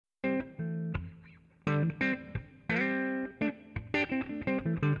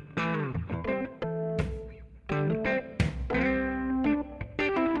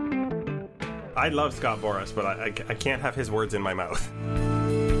I love Scott Boras, but I can't have his words in my mouth.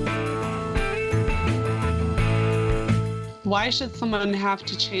 Why should someone have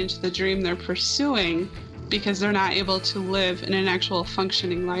to change the dream they're pursuing because they're not able to live in an actual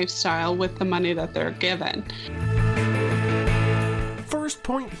functioning lifestyle with the money that they're given? First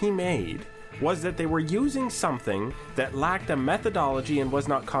point he made was that they were using something that lacked a methodology and was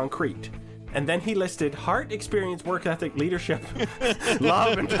not concrete. And then he listed heart, experience, work ethic, leadership,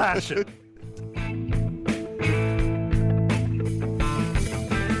 love, and passion.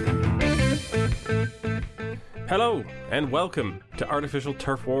 Hello, and welcome to Artificial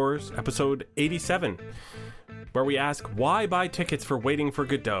Turf Wars, episode 87, where we ask why buy tickets for Waiting for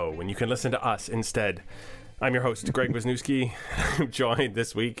Godot when you can listen to us instead. I'm your host, Greg Wisniewski. I'm joined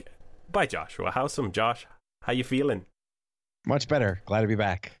this week by Joshua Howsam. Josh, how you feeling? Much better. Glad to be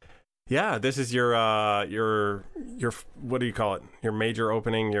back. Yeah, this is your what do you call it? Your major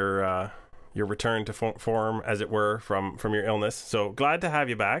opening, your return to form, as it were, from your illness. So glad to have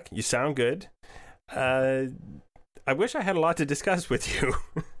you back. You sound good. I wish I had a lot to discuss with you.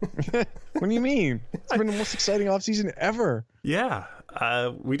 What do you mean? It's been the most exciting offseason ever. Yeah.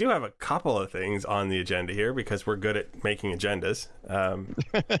 We do have a couple of things on the agenda here because we're good at making agendas.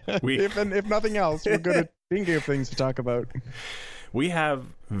 If nothing else, we're good at thinking of things to talk about. We have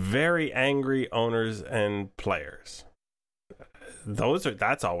very angry owners and players.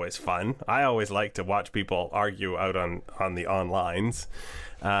 That's always fun. I always like to watch people argue out on the onlines.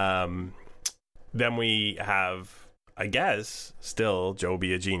 Then we have, I guess, still Joe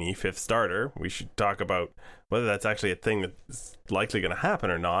Biagini, fifth starter. We should talk about whether that's actually a thing that's likely going to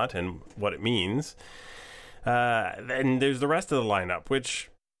happen or not and what it means. And there's the rest of the lineup, which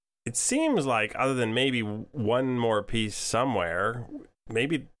it seems like, other than maybe one more piece somewhere,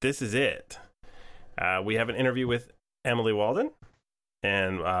 maybe this is it. We have an interview with Emily Walden,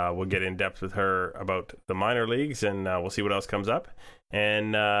 and we'll get in depth with her about the minor leagues, and we'll see what else comes up.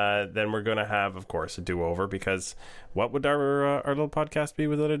 And then we're going to have, of course, a do-over, because what would our little podcast be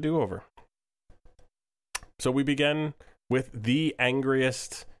without a do-over? So we begin with the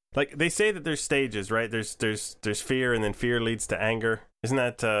angriest. Like, they say that there's stages, right? There's fear, and then fear leads to anger. Isn't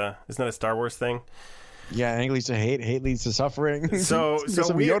that a Star Wars thing? Yeah, anger leads to hate. Hate leads to suffering. So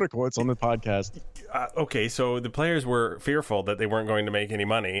some Yoda quotes on the podcast. Okay, so the players were fearful that they weren't going to make any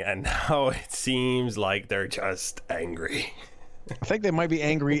money, and now it seems like they're just angry. I think they might be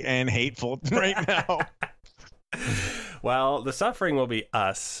angry and hateful right now. Well, the suffering will be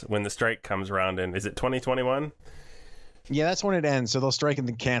us when the strike comes around in, is it 2021? Yeah, that's when it ends. So they'll strike and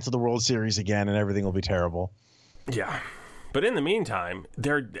then cancel the World Series again, and everything will be terrible. Yeah. But in the meantime,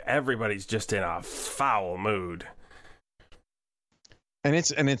 everybody's just in a foul mood. And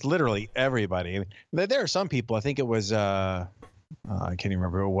it's literally everybody. There are some people, I think it was, I can't even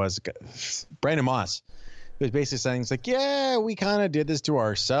remember who it was, Brandon Moss. It was basically saying, it's like, yeah, we kind of did this to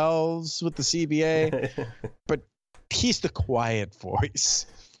ourselves with the CBA, but he's the quiet voice.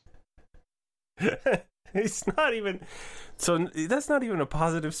 It's not even, so that's not even a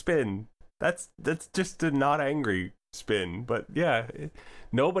positive spin. That's just a not angry spin. But yeah,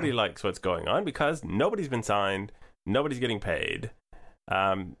 nobody likes what's going on because nobody's been signed, nobody's getting paid.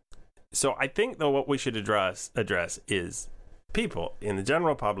 So I think, though, what we should address is people in the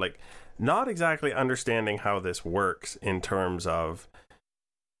general public not exactly understanding how this works in terms of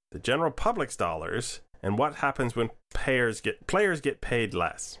the general public's dollars and what happens when players get paid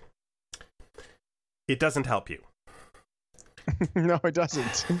less. It doesn't help you. No, it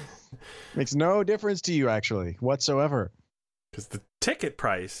doesn't. Makes no difference to you, actually, whatsoever. Because the ticket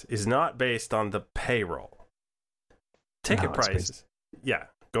price is not based on the payroll. Ticket price, yeah,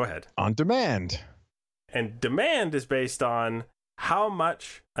 go ahead. On demand. And demand is based on how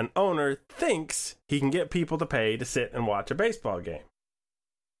much an owner thinks he can get people to pay to sit and watch a baseball game.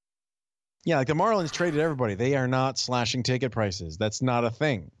 Yeah, like the Marlins traded everybody. They are not slashing ticket prices. That's not a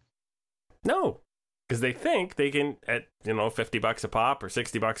thing. No, because they think they can, at $50 a pop or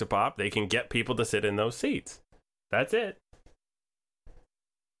 $60 a pop, they can get people to sit in those seats. That's it.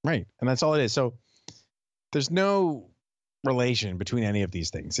 Right, and that's all it is. So there's no relation between any of these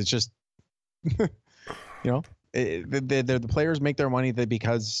things. It's just, the players make their money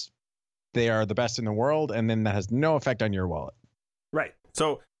because they are the best in the world, and then that has no effect on your wallet. Right.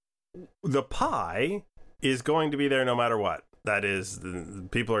 So the pie is going to be there no matter what. That is, the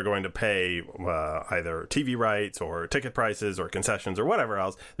people are going to pay either TV rights or ticket prices or concessions or whatever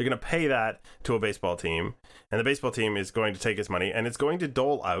else. They're going to pay that to a baseball team, and the baseball team is going to take its money and it's going to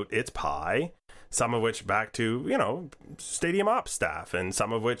dole out its pie, some of which back to, stadium ops staff, and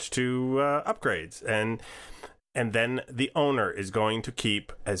some of which to upgrades. And and then the owner is going to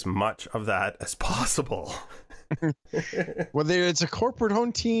keep as much of that as possible. Whether it's a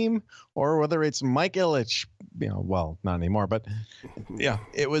corporate-owned team or whether it's Mike Ilitch, well, not anymore, but yeah,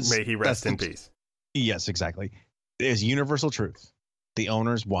 it was. May he rest in peace. Yes, exactly. It's universal truth. The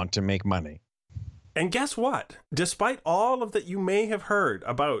owners want to make money. And guess what? Despite all of that you may have heard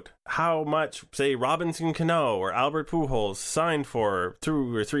about how much, say, Robinson Cano or Albert Pujols signed for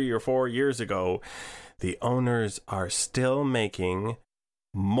 2 or 3 or 4 years ago, the owners are still making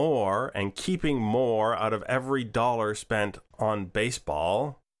more and keeping more out of every dollar spent on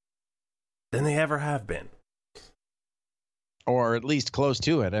baseball than they ever have been. Or at least close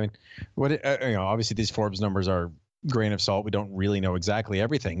to it. I mean, obviously these Forbes numbers are grain of salt. We don't really know exactly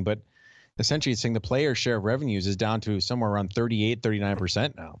everything, but essentially it's saying the player share of revenues is down to somewhere around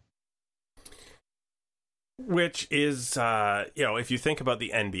 39% now. Which is, if you think about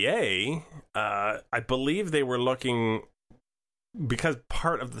the NBA, I believe they were looking, because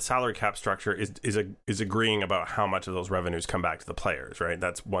part of the salary cap structure is agreeing about how much of those revenues come back to the players, right?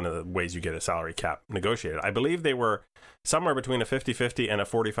 That's one of the ways you get a salary cap negotiated. I believe they were somewhere between a 50-50 and a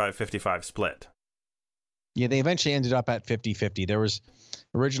 45-55 split. Yeah, they eventually ended up at 50-50. There was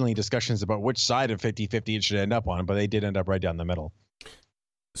originally discussions about which side of 50-50 it should end up on, but they did end up right down the middle.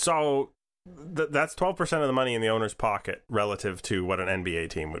 So that's 12% of the money in the owner's pocket relative to what an NBA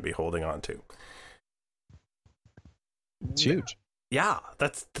team would be holding on to. It's huge. Yeah,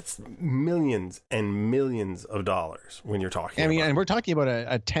 that's millions and millions of dollars when you're talking. And we're talking about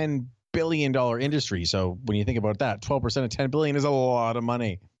a $10 billion industry. So when you think about that, 12% of $10 billion is a lot of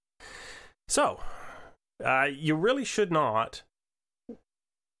money. So you really should not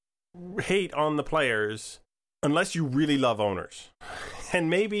hate on the players unless you really love owners. And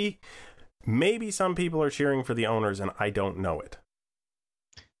maybe some people are cheering for the owners and I don't know it.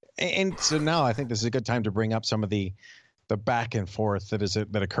 And so now I think this is a good time to bring up some of the back and forth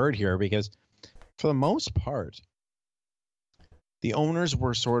that occurred here, because for the most part, the owners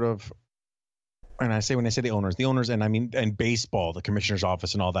were sort of, and when I say the owners, and I mean, and baseball, the commissioner's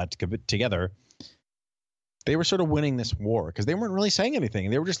office and all that together, they were sort of winning this war because they weren't really saying anything.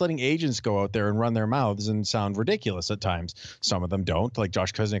 They were just letting agents go out there and run their mouths and sound ridiculous at times. Some of them don't. Like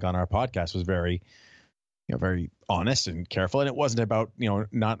Josh Kuznick on our podcast was very honest and careful. And it wasn't about,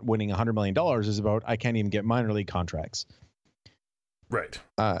 not winning $100 million. It was about, I can't even get minor league contracts. Right.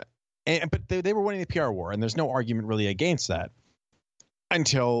 But they were winning the PR war, and there's no argument really against that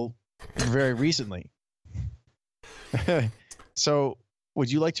until very recently. So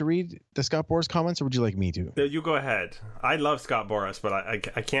would you like to read the Scott Boras comments, or would you like me to? You go ahead. I love Scott Boras, but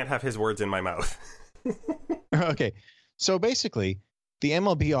I can't have his words in my mouth. Okay. So basically, the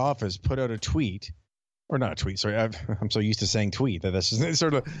MLB office put out a tweet. Or not a tweet, sorry. I'm so used to saying tweet that this is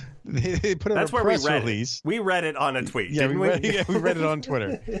sort of. They put out a press release. We read it on a tweet. Yeah, didn't we read it on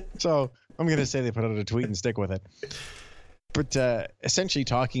Twitter. So I'm going to say they put out a tweet and stick with it. But essentially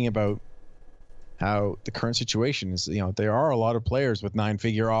talking about how the current situation is, there are a lot of players with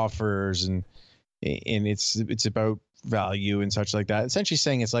 9-figure offers, and it's about value and such like that. Essentially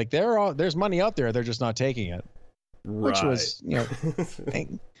saying it's like there's money out there, they're just not taking it. Right. Which was,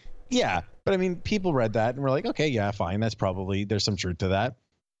 yeah, but I mean, people read that and were like, okay, yeah, fine. That's probably, there's some truth to that.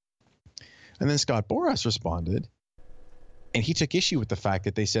 And then Scott Boras responded, and he took issue with the fact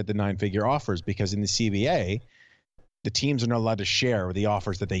that they said the 9-figure offers, because in the CBA, the teams are not allowed to share the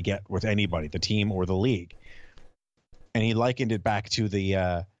offers that they get with anybody, the team or the league. And he likened it back to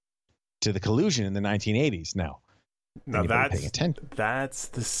the collusion in the 1980s. Now that's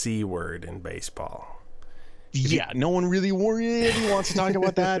the C word in baseball. Yeah, no one really wants to talk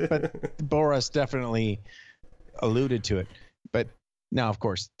about that, but Boras definitely alluded to it. But now, of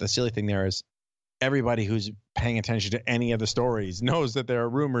course, the silly thing there is everybody who's paying attention to any of the stories knows that there are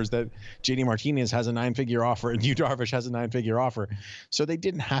rumors that JD Martinez has a 9-figure offer and Yu Darvish has a 9-figure offer. So they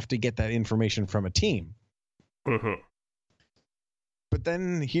didn't have to get that information from a team. Mm-hmm. But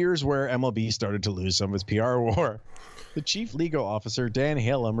then here's where MLB started to lose some of its PR war. The chief legal officer, Dan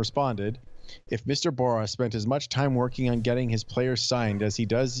Halem, responded, "If Mr. Boras spent as much time working on getting his players signed as he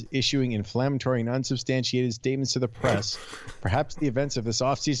does issuing inflammatory and unsubstantiated statements to the press, perhaps the events of this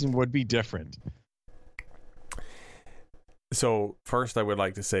offseason would be different." So first, I would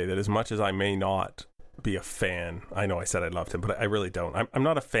like to say that as much as I may not be a fan, I know I said I loved him, but I really don't. I'm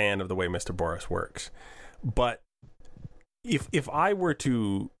not a fan of the way Mr. Boras works. But if I were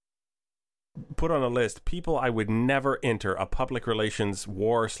to put on a list people I would never enter a public relations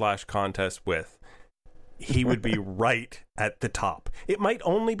war/contest with, he would be right at the top. It might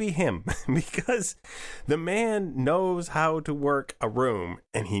only be him because the man knows how to work a room,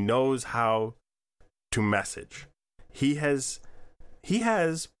 and he knows how to message. He has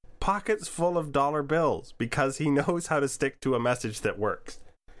pockets full of dollar bills because he knows how to stick to a message that works.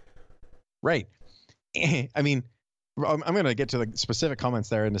 Right. I mean, I'm going to get to the specific comments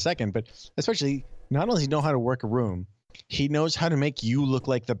there in a second, but especially not only does he know how to work a room, he knows how to make you look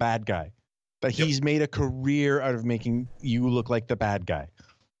like the bad guy. That he's made a career out of making you look like the bad guy.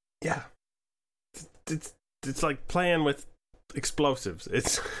 Yeah. It's like playing with explosives.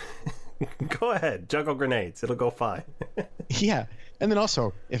 It's go ahead, juggle grenades. It'll go fine. Yeah. And then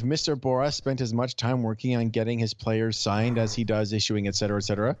also, if Mr. Boras spent as much time working on getting his players signed as he does issuing, et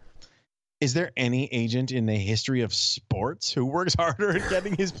cetera, is there any agent in the history of sports who works harder at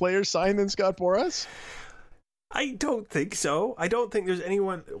getting his players signed than Scott Boras? I don't think so. I don't think there's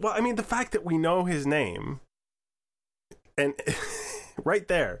anyone. Well, I mean, the fact that we know his name, and right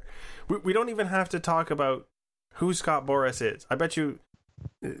there, we don't even have to talk about who Scott Boras is. I bet you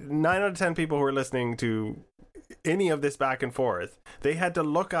 9 out of 10 people who are listening to any of this back and forth, they had to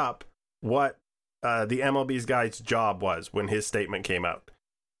look up what the MLB's guy's job was when his statement came out.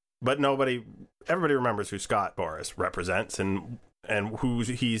 But everybody remembers who Scott Boras represents and who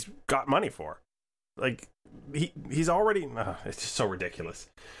he's got money for. Like, he's already... it's just so ridiculous.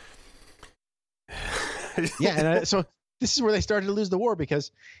 Yeah, and so this is where they started to lose the war,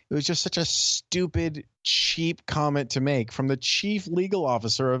 because it was just such a stupid, cheap comment to make from the chief legal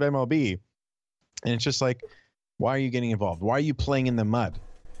officer of MLB. And it's just like, why are you getting involved? Why are you playing in the mud?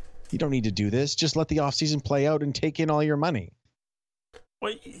 You don't need to do this. Just let the offseason play out and take in all your money.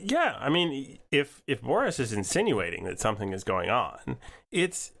 Well, yeah. I mean, if Boras is insinuating that something is going on,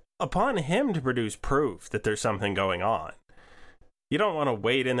 it's upon him to produce proof that there's something going on. You don't want to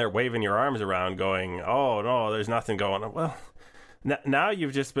wade in there waving your arms around going, oh, no, there's nothing going on. Well, now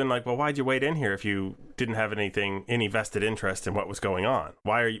you've just been like, well, why'd you wade in here if you didn't have any vested interest in what was going on?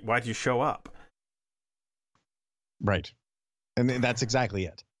 Why'd you show up? Right. And that's exactly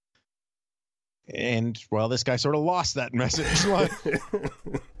it. And, well, this guy sort of lost that message. I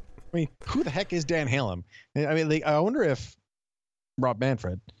mean, who the heck is Dan Halem? I mean, I wonder if Rob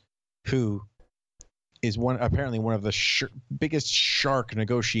Manfred, who is apparently one of the biggest shark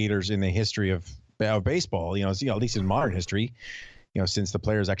negotiators in the history of baseball, at least in modern history, since the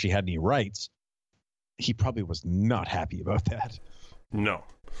players actually had any rights, he probably was not happy about that. No.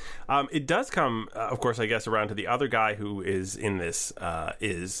 It does come, of course, I guess, around to the other guy who is in this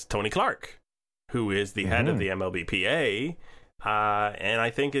is Tony Clark, who is the head of the MLBPA, and I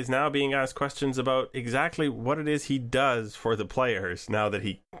think is now being asked questions about exactly what it is he does for the players now that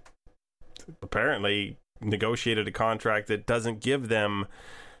he apparently negotiated a contract that doesn't give them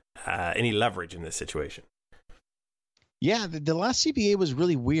any leverage in this situation. Yeah, the last CBA was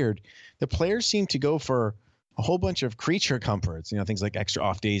really weird. The players seemed to go for a whole bunch of creature comforts, things like extra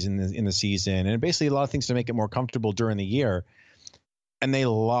off days in the season, and basically a lot of things to make it more comfortable during the year. And they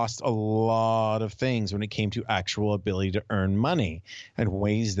lost a lot of things when it came to actual ability to earn money and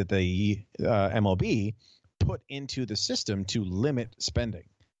ways that the MLB put into the system to limit spending.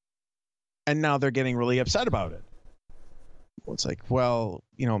 And now they're getting really upset about it. It's like, well,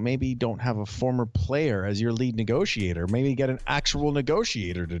 maybe don't have a former player as your lead negotiator. Maybe get an actual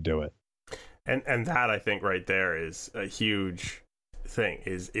negotiator to do it. And that, I think, right there is a huge thing.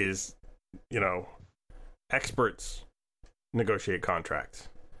 Is experts negotiate contracts,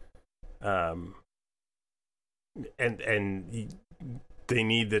 and they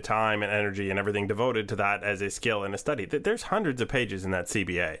need the time and energy and everything devoted to that as a skill and a study. There's hundreds of pages in that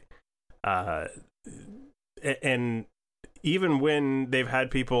CBA, and even when they've had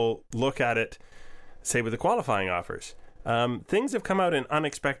people look at it, say with the qualifying offers, things have come out in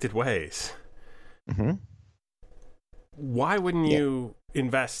unexpected ways. Mm-hmm. Why wouldn't you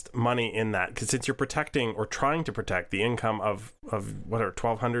invest money in that? Because since you're protecting or trying to protect the income of what are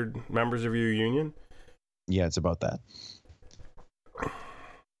 1,200 members of your union? Yeah, it's about that.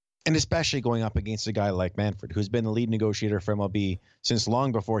 And especially going up against a guy like Manfred, who's been the lead negotiator for MLB since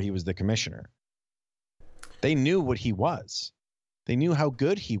long before he was the commissioner. They knew what he was. They knew how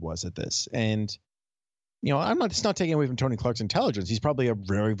good he was at this. And, it's not taking away from Tony Clark's intelligence. He's probably a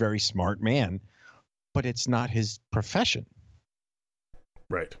very, very smart man, but it's not his profession.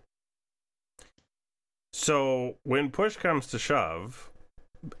 Right. So when push comes to shove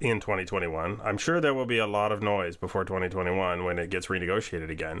in 2021, I'm sure there will be a lot of noise before 2021 when it gets renegotiated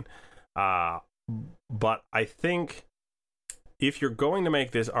again. But I think if you're going to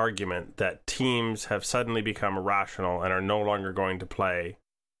make this argument that teams have suddenly become irrational and are no longer going to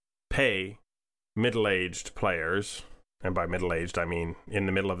pay middle-aged players, and by middle-aged I mean in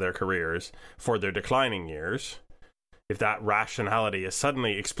the middle of their careers, for their declining years, if that rationality is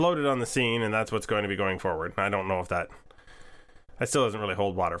suddenly exploded on the scene and that's what's going to be going forward. I don't know if that still doesn't really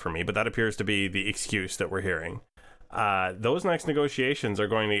hold water for me, but that appears to be the excuse that we're hearing. Those next negotiations are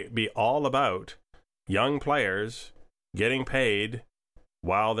going to be all about young players getting paid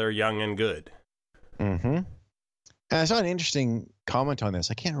while they're young and good. Mm-hmm. And I saw an interesting comment on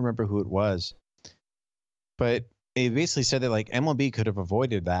this. I can't remember who it was, but it basically said that like MLB could have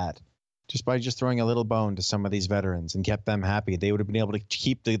avoided that just by just throwing a little bone to some of these veterans and kept them happy. They would have been able to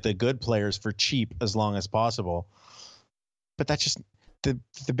keep the good players for cheap as long as possible. But that's just the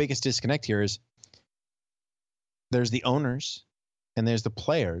biggest disconnect here is there's the owners and there's the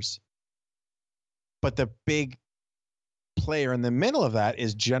players, but the big player in the middle of that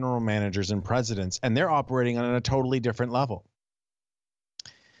is general managers and presidents, and they're operating on a totally different level.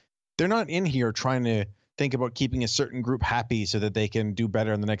 They're not in here trying to think about keeping a certain group happy so that they can do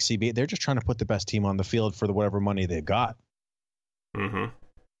better in the next CBA. They're just trying to put the best team on the field for whatever money they've got. Mm-hmm.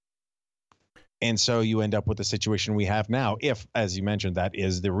 And so you end up with the situation we have now, if, as you mentioned, that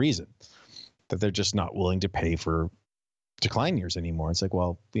is the reason that they're just not willing to pay for decline years anymore. It's like,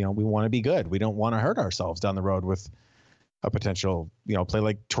 well, we want to be good. We don't want to hurt ourselves down the road with a potential, play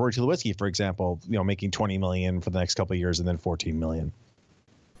like Torrey Tulowitzki, for example, making $20 million for the next couple of years and then $14 million.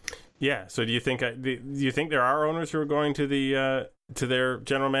 Yeah. So do you think there are owners who are going to to their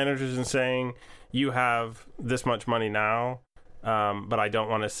general managers and saying, you have this much money now, but I don't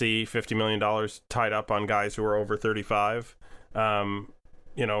want to see $50 million tied up on guys who are over 35,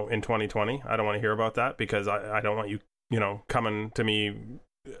 in 2020. I don't want to hear about that because I don't want you, coming to me,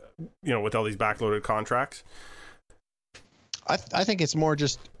 with all these backloaded contracts. I think it's more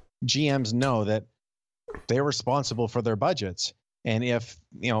just GMs know that they're responsible for their budgets. And if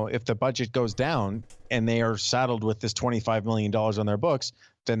the budget goes down and they are saddled with this $25 million on their books,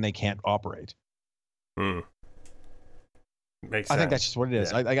 then they can't operate. Makes sense. I think that's just what it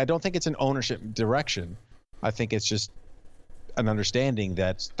is. Yeah. I don't think it's an ownership direction. I think it's just an understanding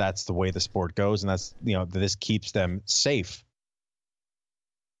that that's the way the sport goes, and that's that this keeps them safe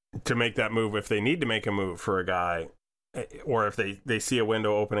to make that move if they need to make a move for a guy, or if they see a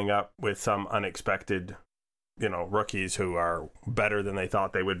window opening up with some unexpected rookies who are better than they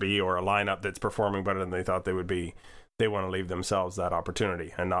thought they would be, or a lineup that's performing better than they thought they would be. They want to leave themselves that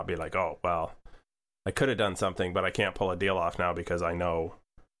opportunity and not be like, oh, well, I could have done something, but I can't pull a deal off now because I know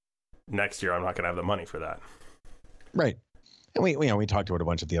next year I'm not going to have the money for that. Right. And we talked about a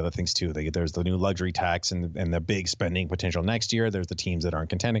bunch of the other things too. There's the new luxury tax and the big spending potential next year. There's the teams that aren't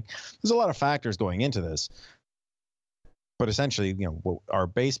contending. There's a lot of factors going into this. But essentially, our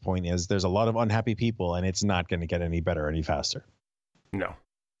base point is there's a lot of unhappy people, and it's not going to get any better any faster. No.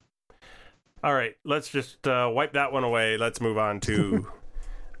 All right, let's just wipe that one away. Let's move on to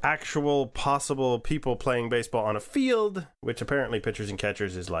actual possible people playing baseball on a field, which apparently pitchers and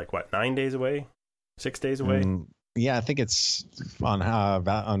catchers is like, 9 days away? 6 days away? Yeah, I think it's on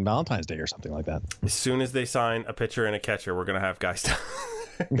Valentine's Day or something like that. As soon as they sign a pitcher and a catcher, we're going to have guys down.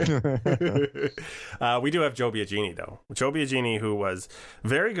 We do have Joe Biagini, though. Joe Biagini, who was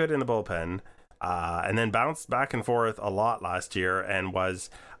very good in the bullpen, and then bounced back and forth a lot last year, and was,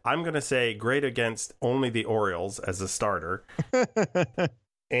 I'm going to say, great against only the Orioles as a starter.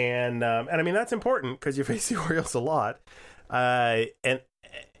 and I mean, that's important because you face the Orioles a lot.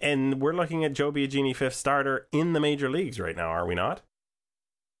 And we're looking at Joe Biagini, fifth starter in the major leagues right now, are we not?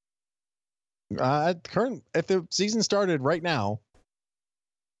 If the season started right now,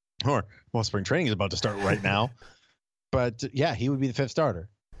 or spring training is about to start right now, but yeah, he would be the fifth starter.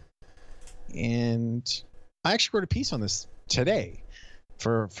 And I actually wrote a piece on this today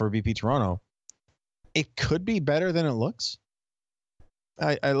for BP Toronto. It could be better than it looks.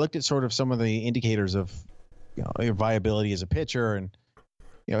 I looked at sort of some of the indicators of viability as a pitcher, and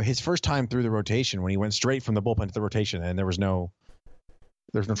his first time through the rotation when he went straight from the bullpen to the rotation, and there was no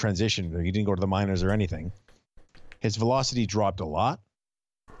transition. He didn't go to the minors or anything. His velocity dropped a lot.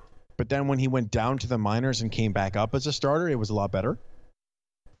 But then when he went down to the minors and came back up as a starter, it was a lot better.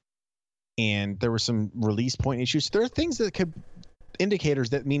 And there were some release point issues. There are things that indicators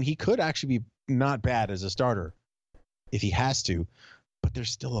that mean he could actually be not bad as a starter if he has to, but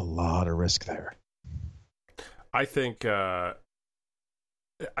there's still a lot of risk there. I think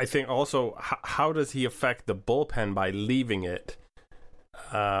also how does he affect the bullpen by leaving it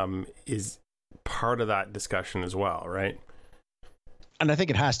is part of that discussion as well, right? And I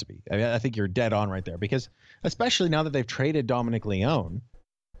think it has to be. I mean, I think you're dead on right there, because especially now that they've traded Dominic Leone,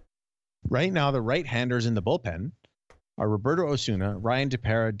 right now the right-handers in the bullpen are Roberto Osuna, Ryan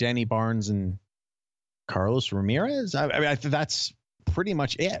DePera, Danny Barnes, and Carlos Ramirez. I mean, that's pretty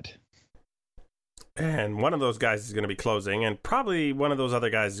much it. And one of those guys is going to be closing, and probably one of those other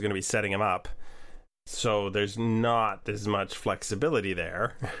guys is going to be setting him up. So there's not as much flexibility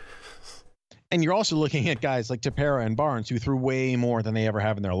there. And you're also looking at guys like Tapera and Barnes, who threw way more than they ever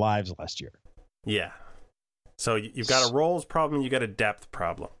have in their lives last year. Yeah. So you've got a roles problem, you got a depth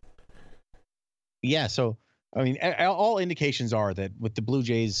problem. Yeah, so, I mean, all indications are that with the Blue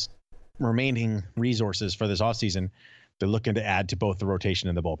Jays' remaining resources for this offseason, they're looking to add to both the rotation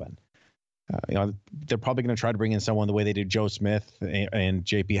and the bullpen. They're probably going to try to bring in someone the way they did Joe Smith and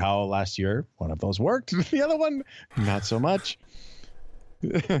JP Howell last year. One of those worked. The other one, not so much.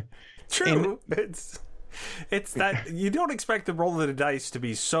 True. It's that you don't expect the roll of the dice to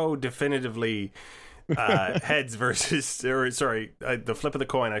be so definitively heads versus, or sorry, the flip of the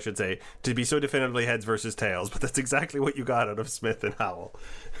coin, I should say, to be so definitively heads versus tails. But that's exactly what you got out of Smith and Howell.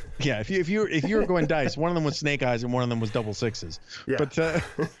 Yeah, if you were going dice, one of them was snake eyes and one of them was double sixes. Yeah. But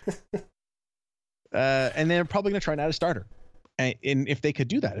and they're probably going to try and add a starter. And if they could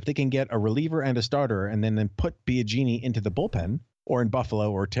do that, if they can get a reliever and a starter, and then put Biagini into the bullpen, or in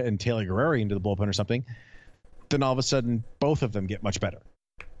Buffalo, or and Taylor Guerrero into the bullpen or something, then all of a sudden both of them get much better.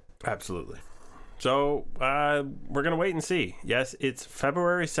 Absolutely. So we're going to wait and see. Yes, it's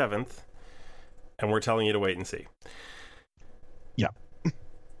February 7th, and we're telling you to wait and see. Yeah.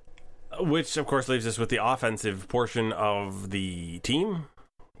 Which, of course, leaves us with the offensive portion of the team.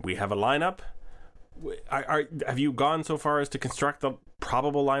 We have a lineup. Have you gone so far as to construct the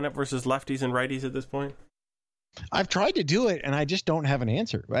probable lineup versus lefties and righties at this point? I've tried to do it, and I just don't have an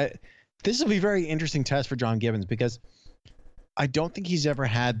answer. This will be a very interesting test for John Gibbons, because I don't think he's ever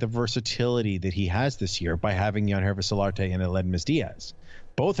had the versatility that he has this year by having Yangervis Solarte and Aledmus Diaz,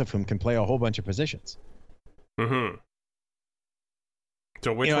 both of whom can play a whole bunch of positions. Mm-hmm.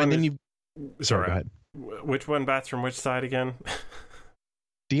 So which one? And then sorry, go ahead. Which one bats from which side again?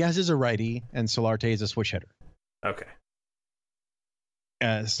 Diaz is a righty, and Solarte is a switch hitter. Okay.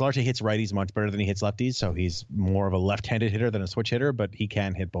 Solarte hits righties much better than he hits lefties, so he's more of a left-handed hitter than a switch hitter, but he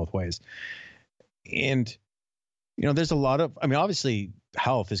can hit both ways. And, there's a lot of, obviously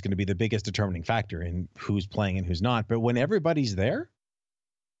health is going to be the biggest determining factor in who's playing and who's not, but when everybody's there,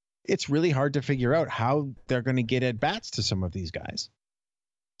 it's really hard to figure out how they're going to get at bats to some of these guys,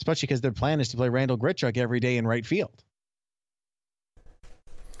 especially because their plan is to play Randall Grichuk every day in right field.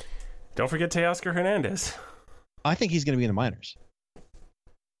 Don't forget Teoscar Hernandez. I think he's going to be in the minors.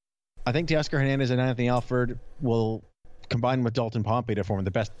 I think Teoscar Hernandez and Anthony Alford will combine with Dalton Pompey to form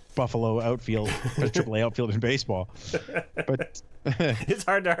the best Buffalo outfield, AAA outfield in baseball. But it's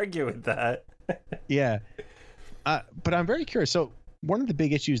hard to argue with that. Yeah. But I'm very curious. So one of the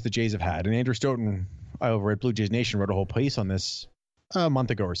big issues the Jays have had, and Andrew Stoughton over at Blue Jays Nation wrote a whole piece on this a month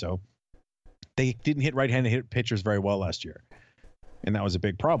ago or so. They didn't hit right-handed pitchers very well last year, and that was a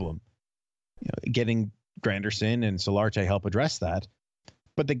big problem. Getting Granderson and Solarte help address that.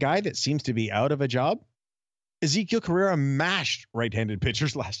 But the guy that seems to be out of a job, Ezekiel Carrera, mashed right-handed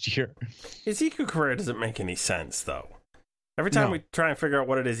pitchers last year. Ezekiel Carrera doesn't make any sense, though. Every time we try and figure out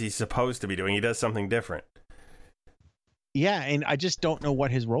what it is he's supposed to be doing, he does something different. Yeah, and I just don't know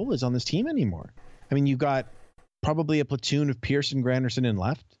what his role is on this team anymore. You got probably a platoon of Pearson, Granderson in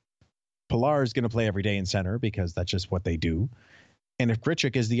left. Pilar is going to play every day in center because that's just what they do. And if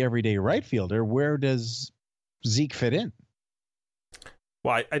Grichuk is the everyday right fielder, where does Zeke fit in?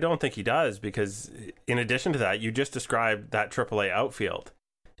 Well, I don't think he does, because in addition to that, you just described that AAA outfield.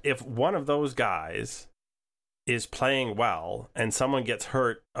 If one of those guys is playing well and someone gets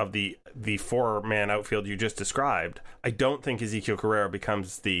hurt of the four-man outfield you just described, I don't think Ezekiel Carrera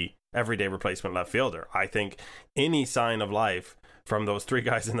becomes the everyday replacement left fielder. I think any sign of life from those three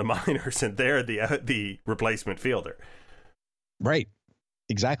guys in the minors, and they're the replacement fielder. Right.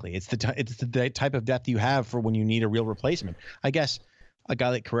 Exactly. It's the type of depth you have for when you need a real replacement. I guess a guy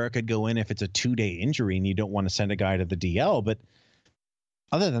like Carrera could go in if it's a 2-day injury and you don't want to send a guy to the DL. But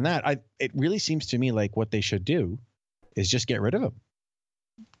other than that, it really seems to me like what they should do is just get rid of him.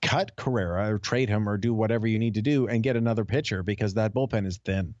 Cut Carrera or trade him or do whatever you need to do and get another pitcher, because that bullpen is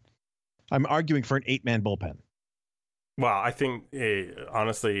thin. I'm arguing for an 8-man bullpen. Well, I think,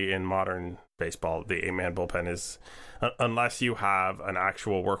 honestly, in modern baseball, the 8-man bullpen is, unless you have an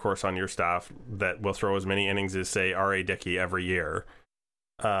actual workhorse on your staff that will throw as many innings as, say, R.A. Dickey every year,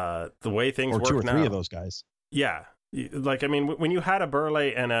 the way things work now... Or 2 or 3 of those guys. Yeah. When you had a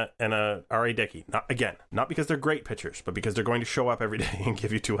Burley and a R.A. Dickey, not because they're great pitchers, but because they're going to show up every day and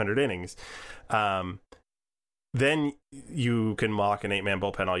give you 200 innings, then you can mock an 8-man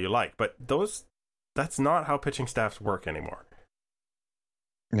bullpen all you like. But that's not how pitching staffs work anymore.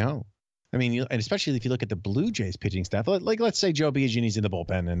 No. And especially if you look at the Blue Jays pitching staff, like let's say Joe Biagini's in the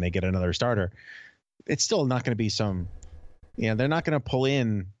bullpen and they get another starter. it's still not going to be some, they're not going to pull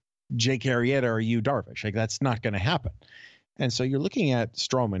in Jake Arrieta or Yu Darvish. Like, that's not going to happen. And so you're looking at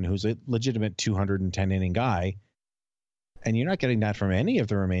Stroman, who's a legitimate 210 inning guy, and you're not getting that from any of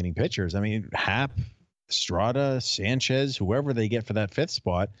the remaining pitchers. I mean, Happ, Estrada, Sanchez, whoever they get for that fifth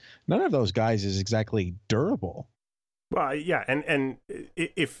spot, none of those guys is exactly durable. Well, yeah, and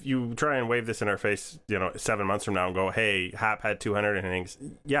if you try and wave this in our face, 7 months from now and go, hey, Happ had 200 innings,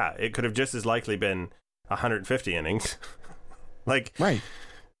 yeah, it could have just as likely been 150 innings. Like, right.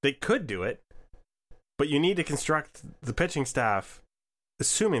 They could do it, but you need to construct the pitching staff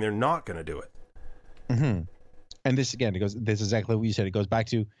assuming they're not going to do it. Mm-hmm. And this, again, this is exactly what you said. It goes back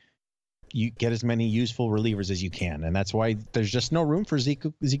to, you get as many useful relievers as you can. And that's why there's just no room for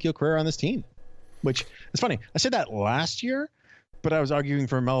Ezekiel Carrera on this team, which is funny. I said that last year, but I was arguing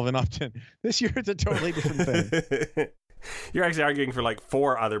for Melvin Upton. This year, it's a totally different thing. You're actually arguing for like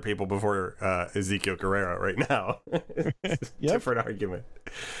 4 other people before Ezekiel Carrera right now. Different argument.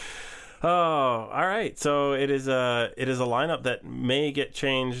 Oh, all right. So it is a lineup that may get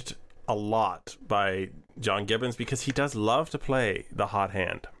changed a lot by John Gibbons because he does love to play the hot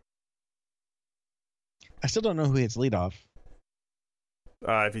hand. I still don't know who hits leadoff.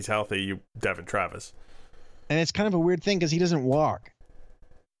 If he's healthy, Devin Travis. And it's kind of a weird thing because he doesn't walk.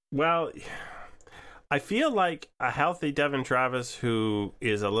 Well, I feel like a healthy Devin Travis who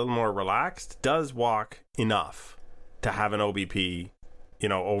is a little more relaxed does walk enough to have an OBP,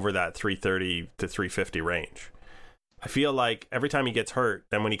 over that 330 to 350 range. I feel like every time he gets hurt,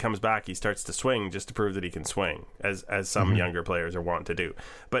 then when he comes back, he starts to swing just to prove that he can swing, as some younger players are wont to do.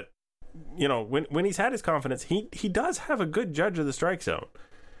 But, when he's had his confidence, he does have a good judge of the strike zone.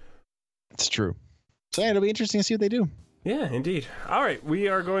 It's true. So it'll be interesting to see what they do. Yeah, indeed. All right, we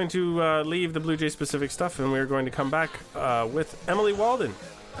are going to leave the Blue Jay specific stuff, and we're going to come back with Emily Walden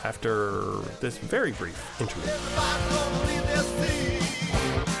after this very brief interlude.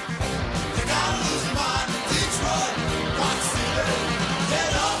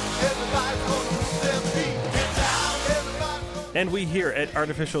 And we here at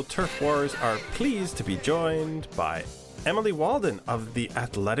Artificial Turf Wars are pleased to be joined by Emily Walden of the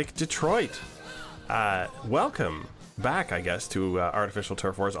Athletic Detroit. Welcome back, I guess, to Artificial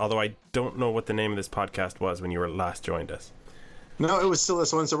Turf Wars, although I don't know what the name of this podcast was when you were last joined us. No, it was still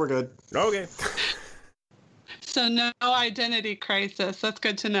this one, so we're good. Okay. So no identity crisis. That's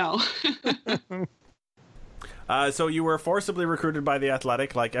good to know. So you were forcibly recruited by The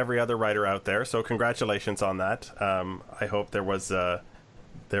Athletic, like every other writer out there, so congratulations on that. I hope there was no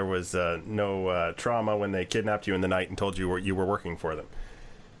trauma when they kidnapped you in the night and told you you were working for them.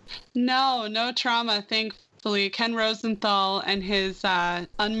 No trauma, thankfully. Ken Rosenthal and his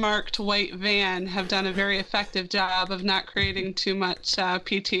unmarked white van have done a very effective job of not creating too much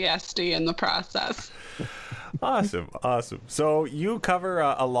PTSD in the process. Awesome. So you cover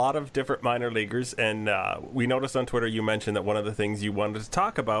a lot of different minor leaguers, and we noticed on Twitter you mentioned that one of the things you wanted to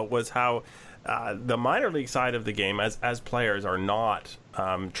talk about was how the minor league side of the game, as players, are not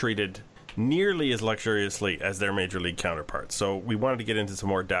treated nearly as luxuriously as their major league counterparts. So we wanted to get into some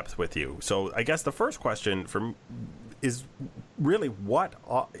more depth with you. So I guess the first question is really, what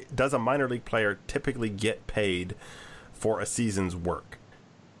does a minor league player typically get paid for a season's work?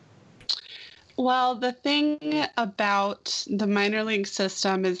 Well, the thing about the minor league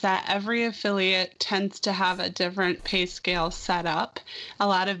system is that every affiliate tends to have a different pay scale set up. A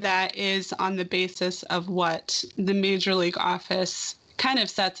lot of that is on the basis of what the major league office kind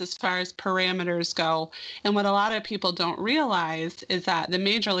of sets as far as parameters go. And what a lot of people don't realize is that the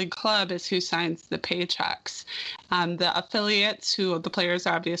major league club is who signs the paychecks. The affiliates, who the players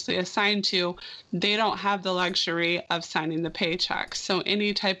are obviously assigned to, they don't have the luxury of signing the paychecks. So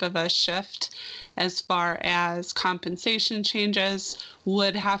any type of a shift as far as compensation changes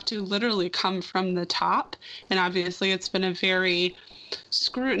would have to literally come from the top. And obviously it's been a very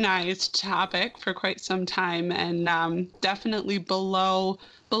scrutinized topic for quite some time, and definitely below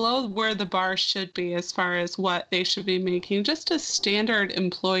where the bar should be as far as what they should be making just as standard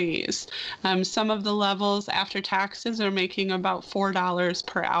employees. Some of the levels after taxes are making about $4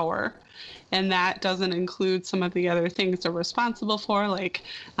 per hour. And that doesn't include some of the other things they're responsible for, like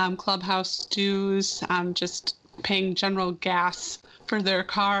clubhouse dues, just paying general gas for their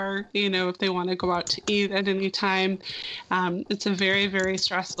car, if they want to go out to eat at any time. It's a very, very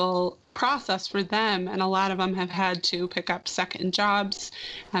stressful process for them, and a lot of them have had to pick up second jobs.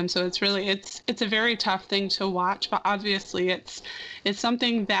 So it's a very tough thing to watch, but obviously it's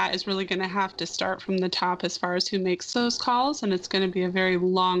something that is really going to have to start from the top as far as who makes those calls, and it's going to be a very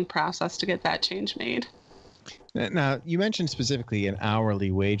long process to get that change made. Now, you mentioned specifically an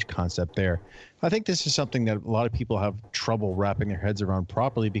hourly wage concept there. I think this is something that a lot of people have trouble wrapping their heads around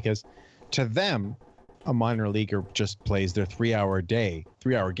properly because to them, a minor leaguer just plays their 3-hour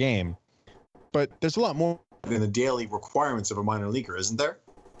game. But there's a lot more than the daily requirements of a minor leaguer, isn't there?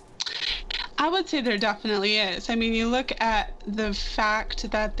 I would say there definitely is. I mean, you look at the fact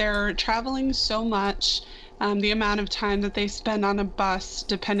that they're traveling so much, the amount of time that they spend on a bus,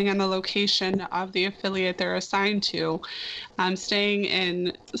 depending on the location of the affiliate they're assigned to, staying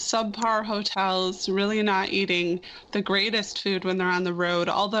in subpar hotels, really not eating the greatest food when they're on the road.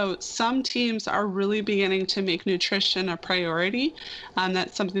 Although some teams are really beginning to make nutrition a priority,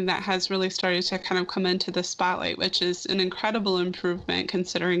 that's something that has really started to kind of come into the spotlight, which is an incredible improvement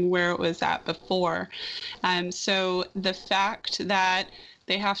considering where it was at before. So the fact that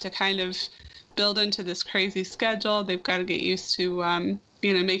they have to kind of build into this crazy schedule, they've got to get used to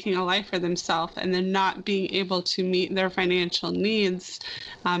making a life for themselves, and then not being able to meet their financial needs,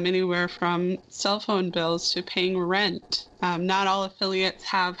 anywhere from cell phone bills to paying rent. Not all affiliates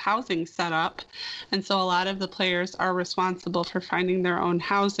have housing set up, and so a lot of the players are responsible for finding their own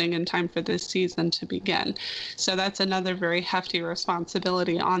housing in time for this season to begin. So that's another very hefty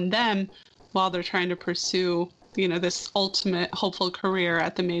responsibility on them while they're trying to pursue this ultimate hopeful career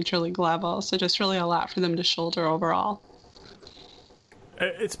at the major league level. So just really a lot for them to shoulder overall.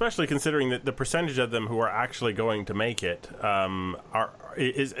 Especially considering that the percentage of them who are actually going to make it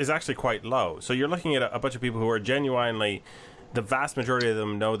is actually quite low. So you're looking at a bunch of people who are genuinely, the vast majority of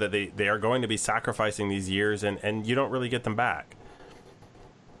them know that they are going to be sacrificing these years, and you don't really get them back.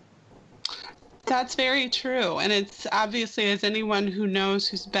 That's very true. And it's obviously, as anyone who knows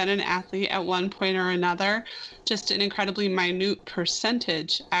who's been an athlete at one point or another, just an incredibly minute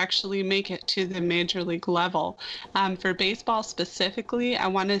percentage actually make it to the major league level. For baseball specifically, I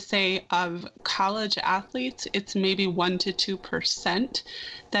want to say of college athletes, it's maybe 1% to 2%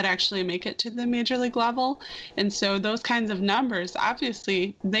 that actually make it to the major league level. And so those kinds of numbers,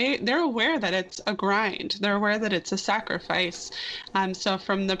 obviously, they're aware that it's a grind. They're aware that it's a sacrifice. So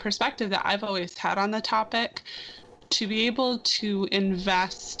from the perspective that I've always had on the topic, to be able to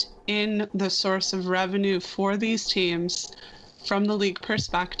invest in the source of revenue for these teams from the league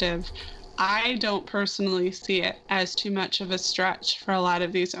perspective, I don't personally see it as too much of a stretch for a lot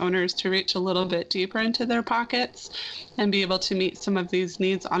of these owners to reach a little bit deeper into their pockets and be able to meet some of these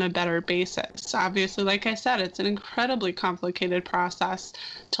needs on a better basis. Obviously, like I said, it's an incredibly complicated process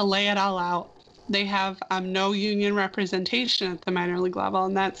to lay it all out. They have no union representation at the minor league level,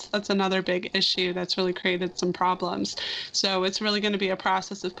 and that's another big issue that's really created some problems. So it's really going to be a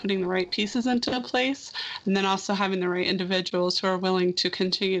process of putting the right pieces into place, and then also having the right individuals who are willing to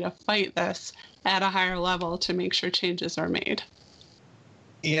continue to fight this at a higher level to make sure changes are made.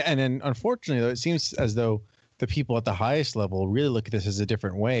 Yeah, and then unfortunately, though, it seems as though the people at the highest level really look at this as a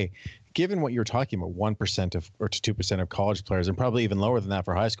different way. Given what you're talking about, 1% of or to 2% of college players, and probably even lower than that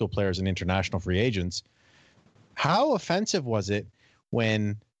for high school players and international free agents, how offensive was it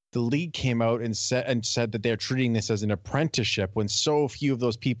when the league came out and said that they're treating this as an apprenticeship when so few of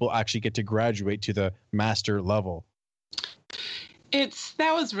those people actually get to graduate to the master level?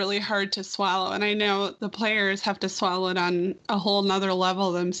 That was really hard to swallow. And I know the players have to swallow it on a whole nother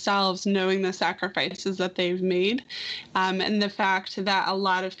level themselves, knowing the sacrifices that they've made. And the fact that a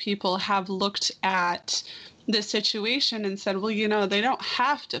lot of people have looked at the situation and said, well, they don't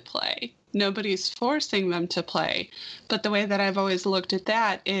have to play. Nobody's forcing them to play. But the way that I've always looked at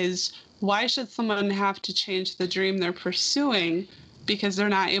that is, why should someone have to change the dream they're pursuing because they're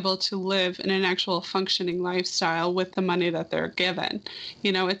not able to live in an actual functioning lifestyle with the money that they're given?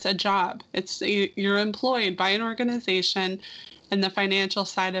 It's a job. You're employed by an organization, and the financial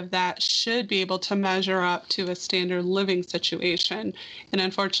side of that should be able to measure up to a standard living situation. And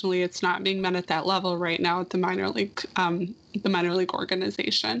unfortunately, it's not being met at that level right now at the minor league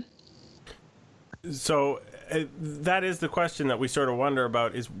organization. So that is the question that we sort of wonder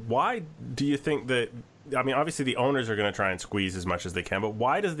about, is why do you think that, obviously the owners are going to try and squeeze as much as they can, but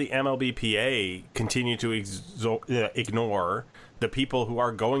why does the MLBPA continue to ignore the people who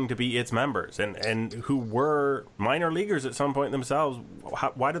are going to be its members and who were minor leaguers at some point themselves?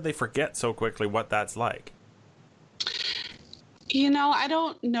 Why did they forget so quickly what that's like? I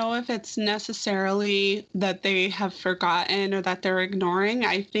don't know if it's necessarily that they have forgotten or that they're ignoring.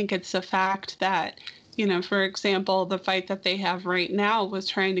 I think it's the fact that, for example, the fight that they have right now was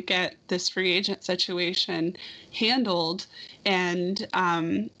trying to get this free agent situation handled. And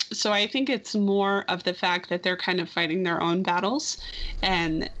so I think it's more of the fact that they're kind of fighting their own battles.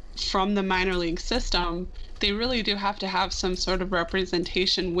 And from the minor league system, they really do have to have some sort of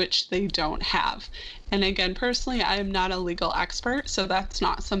representation, which they don't have. And again, personally, I am not a legal expert, so that's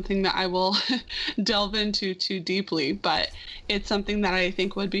not something that I will delve into too deeply, but it's something that I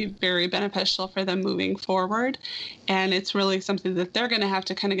think would be very beneficial for them moving forward. And it's really something that they're going to have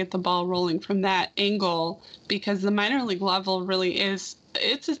to kind of get the ball rolling from that angle, because the minor league level really is,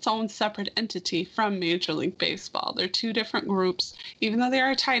 it's its own separate entity from Major League Baseball. They're two different groups. Even though they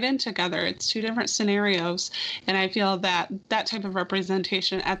are tied in together, it's two different scenarios. And I feel that that type of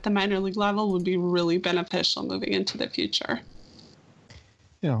representation at the minor league level would be really beneficial moving into the future.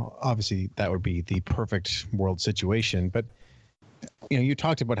 Obviously that would be the perfect world situation, but you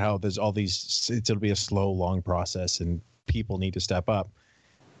talked about how there's all these, it'll be a slow, long process and people need to step up.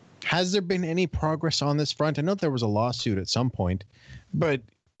 Has there been any progress on this front? I know there was a lawsuit at some point, but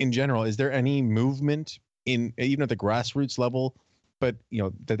in general, is there any movement in even at the grassroots level, but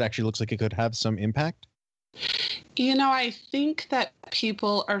that actually looks like it could have some impact? I think that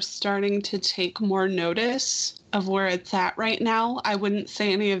people are starting to take more notice of where it's at right now. I wouldn't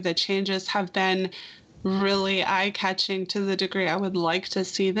say any of the changes have been really eye-catching to the degree I would like to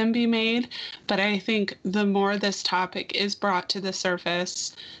see them be made, but I think the more this topic is brought to the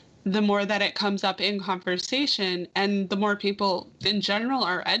surface, the more that it comes up in conversation and the more people in general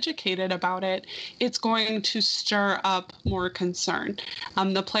are educated about it, it's going to stir up more concern.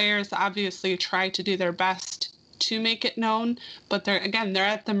 The players obviously try to do their best to make it known, but they're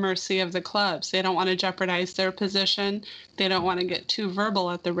at the mercy of the clubs. They don't want to jeopardize their position. They don't want to get too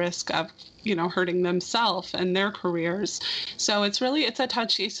verbal at the risk of, hurting themselves and their careers. So it's a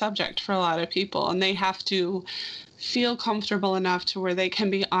touchy subject for a lot of people, and they have to feel comfortable enough to where they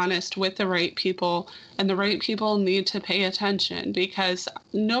can be honest with the right people, and the right people need to pay attention, because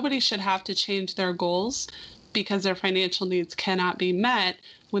nobody should have to change their goals because their financial needs cannot be met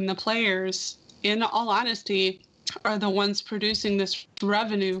when the players, in all honesty, are the ones producing this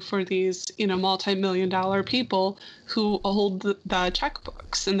revenue for these, multi-million-dollar people who hold the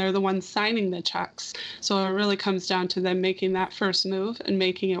checkbooks, and they're the ones signing the checks. So it really comes down to them making that first move and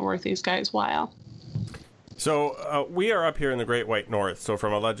making it worth these guys' while. So we are up here in the Great White North. So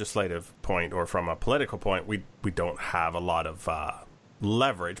from a legislative point or from a political point, we don't have a lot of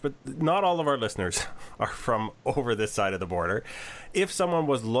leverage, but not all of our listeners are from over this side of the border. If someone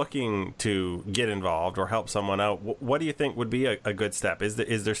was looking to get involved or help someone out, what do you think would be a good step? Is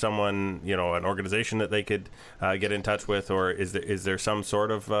there someone, an organization that they could get in touch with, or is there some sort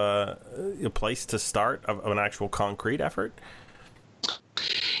of a place to start of an actual concrete effort?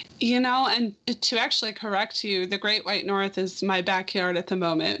 And to actually correct you, the Great White North is my backyard at the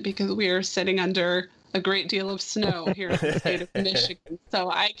moment because we are sitting under a great deal of snow here in the state of Michigan.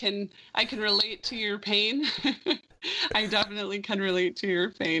 So I can relate to your pain. I definitely can relate to your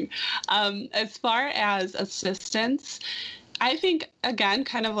pain. As far as assistance, I think, again,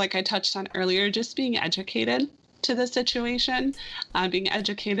 kind of like I touched on earlier, just being educated to the situation, being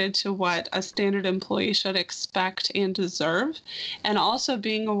educated to what a standard employee should expect and deserve, and also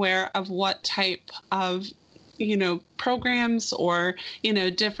being aware of what type of programs or,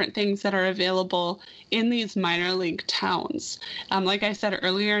 different things that are available in these minor league towns. Like I said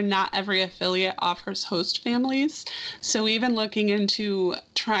earlier, not every affiliate offers host families. So even looking into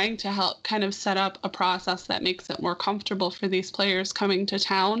trying to help kind of set up a process that makes it more comfortable for these players coming to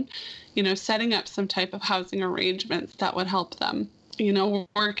town, setting up some type of housing arrangements that would help them.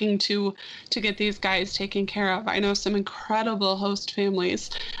 Working to get these guys taken care of. I know some incredible host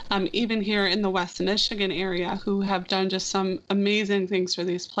families, even here in the West Michigan area, who have done just some amazing things for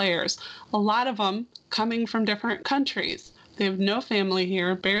these players. A lot of them coming from different countries. They have no family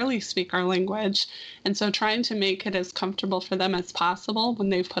here, barely speak our language. And so trying to make it as comfortable for them as possible when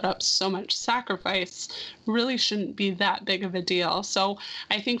they've put up so much sacrifice really shouldn't be that big of a deal. So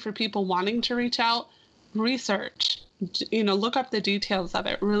I think for people wanting to reach out, research. Look up the details of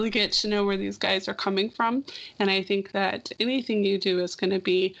it, really get to know where these guys are coming from. And I think that anything you do is going to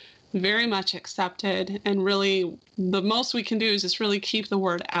be very much accepted. And really, the most we can do is just really keep the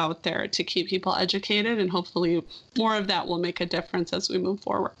word out there to keep people educated. And hopefully more of that will make a difference as we move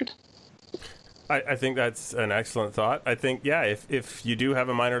forward. I think that's an excellent thought. I think, if you do have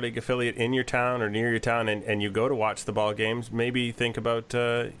a minor league affiliate in your town or near your town and you go to watch the ball games, maybe think about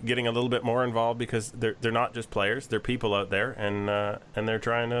getting a little bit more involved, because they're not just players, they're people out there, and they're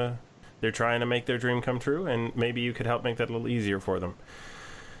trying to make their dream come true, and maybe you could help make that a little easier for them.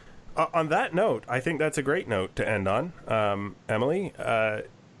 On that note, I think that's a great note to end on. Emily,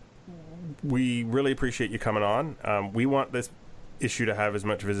 we really appreciate you coming on. We want this issue to have as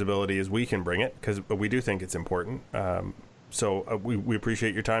much visibility as we can bring it, because we do think it's important. So we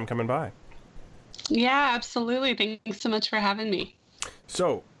appreciate your time coming by. Yeah, absolutely. Thanks so much for having me.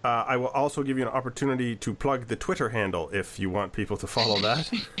 So, I will also give you an opportunity to plug the Twitter handle if you want people to follow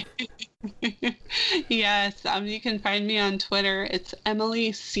that. Yes, you can find me on Twitter. It's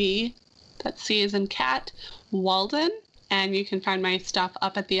Emily C. That C is in cat, Walden. And you can find my stuff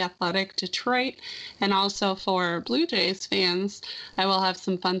up at The Athletic Detroit. And also for Blue Jays fans, I will have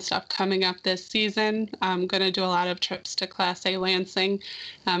some fun stuff coming up this season. I'm going to do a lot of trips to Class A Lansing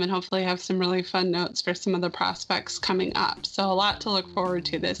and hopefully have some really fun notes for some of the prospects coming up. So a lot to look forward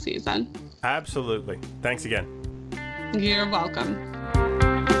to this season. Absolutely. Thanks again. You're welcome.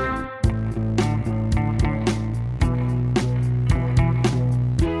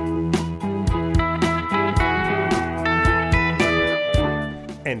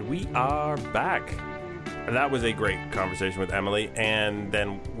 And we are back. That was a great conversation with Emily. And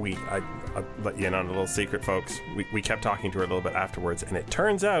then I'll let you in on a little secret, folks. We kept talking to her a little bit afterwards. And it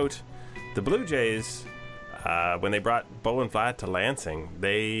turns out the Blue Jays, when they brought Bo and Vlad to Lansing,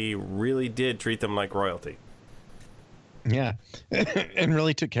 they really did treat them like royalty. Yeah. And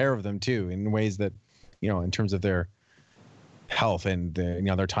really took care of them, too, in ways that, in terms of their health and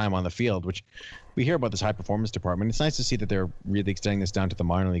their time on the field, which we hear about this high performance department. It's nice to see that they're really extending this down to the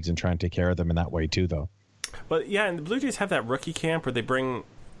minor leagues and trying to take care of them in that way too, though. But yeah, and the Blue Jays have that rookie camp where they bring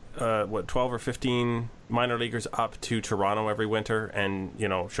 12 or 15 minor leaguers up to Toronto every winter and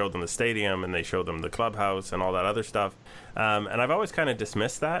show them the stadium and they show them the clubhouse and all that other stuff. And I've always kind of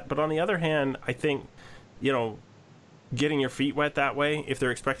dismissed that. But on the other hand, I think getting your feet wet that way, if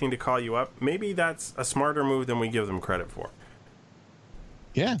they're expecting to call you up, maybe that's a smarter move than we give them credit for.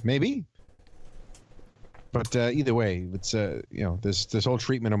 Yeah, maybe. But either way, it's this whole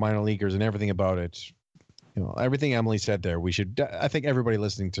treatment of minor leaguers and everything about it. Everything Emily said there. I think everybody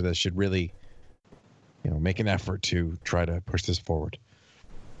listening to this should really, make an effort to try to push this forward.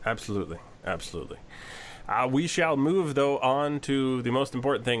 Absolutely, absolutely. We shall move though on to the most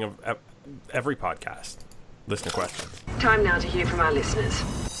important thing of every podcast: listener questions. Time now to hear from our listeners.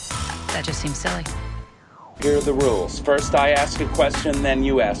 That just seems silly. Here are the rules. First I ask a question, then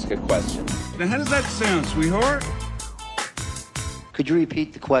you ask a question. Now, how does that sound, sweetheart? Could you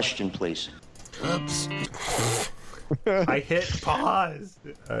repeat the question, please? Oops. I hit pause.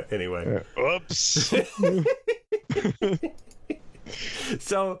 Anyway. Oops.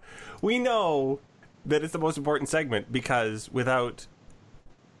 So we know that it's the most important segment because without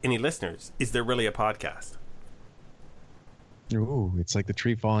any listeners, is there really a podcast? Ooh, it's like the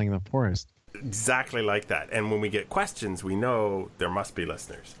tree falling in the forest. Exactly like that. And when we get questions, we know there must be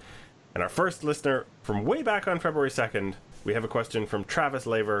listeners. And our first listener from way back on February 2nd, we have a question from Travis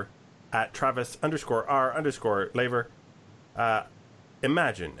Laver at Travis_R_Laver.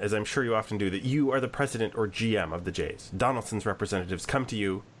 Imagine, as I'm sure you often do, that you are the president or GM of the Jays. Donaldson's representatives come to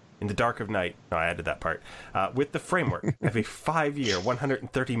you in the dark of night. No, I added that part. With the framework of a 5-year,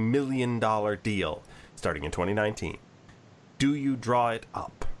 $130 million deal starting in 2019. Do you draw it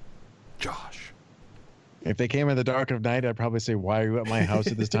up? Josh. If they came in the dark of night, I'd probably say, why are you at my house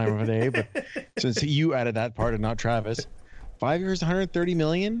at this time of day? But since you added that part and not Travis, 5 years, $130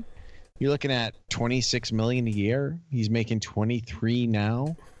 million, you're looking at $26 million a year. He's making 23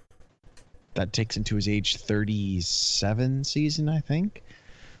 now. That takes him to his age 37 season, I think.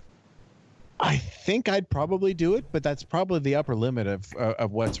 I think I'd probably do it, but that's probably the upper limit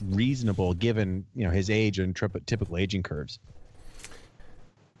of what's reasonable given his age and typical aging curves.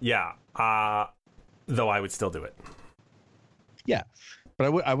 Yeah, though I would still do it. Yeah,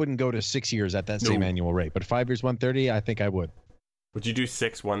 but I wouldn't go to 6 years at that same annual rate. But 5 years, 130, I think I would. Would you do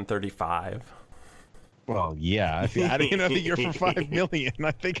 6, 135? Well, yeah. If you adding another year for $5 million,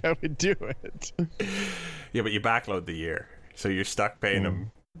 I think I would do it. Yeah, but you backload the year, so you're stuck paying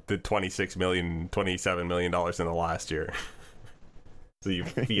him the $27 million in the last year. So you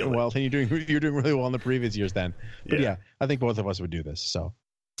feel well, then you're doing really well in the previous years then. But yeah, I think both of us would do this. So,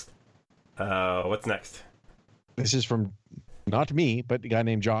 what's next? This is from not me, but a guy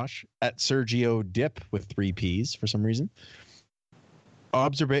named Josh at Sergio Dip with 3 P's for some reason.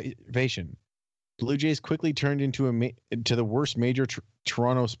 Observation: Blue Jays quickly turned into the worst major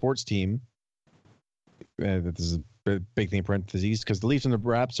Toronto sports team. This is a big thing in parentheses because the Leafs and the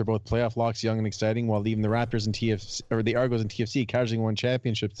Raps are both playoff locks, young and exciting, while leaving the Raptors and TFC or the Argos and TFC casually won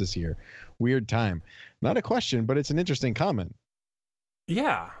championships this year. Weird time. Not a question, but it's an interesting comment.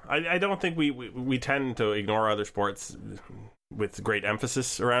 Yeah, I don't think we tend to ignore other sports with great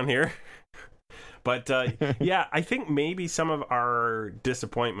emphasis around here. But yeah, I think maybe some of our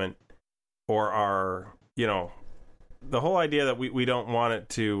disappointment or our, the whole idea that we don't want it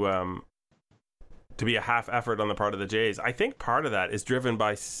to be a half effort on the part of the Jays. I think part of that is driven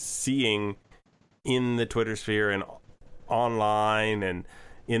by seeing in the Twitter sphere and online and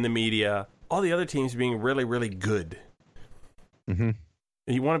in the media, all the other teams being really, really good. Mm-hmm. And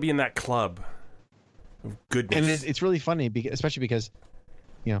you want to be in that club of goodness. And it's really funny, especially because,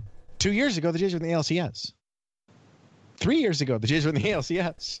 2 years ago, the Jays were in the ALCS. 3 years ago, the Jays were in the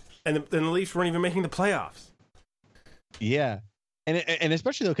ALCS. And the Leafs weren't even making the playoffs. Yeah. And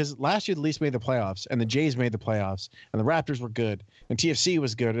especially, though, because last year the Leafs made the playoffs, and the Jays made the playoffs, and the Raptors were good, and TFC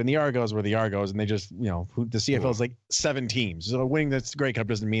was good, and the Argos were the Argos, and they just, the CFL is like 7 teams. So winning this Grey Cup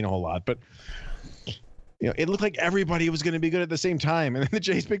doesn't mean a whole lot. But, it looked like everybody was going to be good at the same time, and then the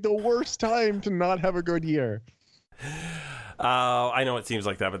Jays picked the worst time to not have a good year. I know it seems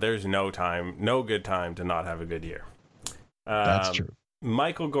like that, but there's no good time to not have a good year. That's true.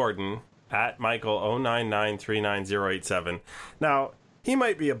 Michael Gordon at Michael09939087. Now, he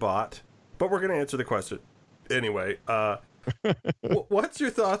might be a bot, but we're going to answer the question anyway. What's your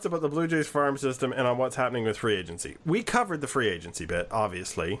thoughts about the Blue Jays farm system and on what's happening with free agency? We covered the free agency bit,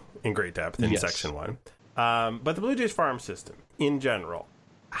 obviously, in great depth in Section 1. But the Blue Jays farm system, in general,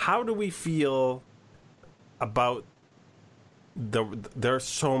 how do we feel about there are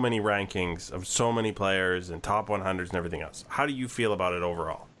so many rankings of so many players and top 100s and everything else. How do you feel about it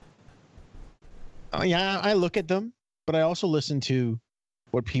overall? Yeah, I look at them, but I also listen to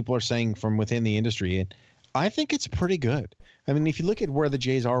what people are saying from within the industry, and I think it's pretty good. I mean, if you look at where the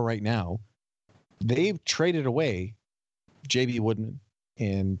Jays are right now, they've traded away J.B. Woodman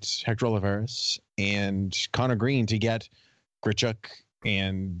and Hector Olivares and Connor Green to get Grichuk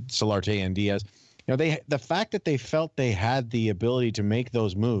and Solarte and Diaz. The fact that they felt they had the ability to make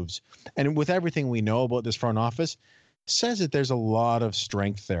those moves, and with everything we know about this front office, says that there's a lot of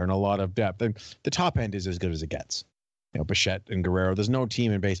strength there and a lot of depth. And the top end is as good as it gets. Bichette and Guerrero, there's no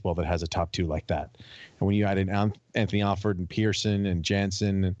team in baseball that has a top 2 like that. And when you add in Anthony Alford and Pearson and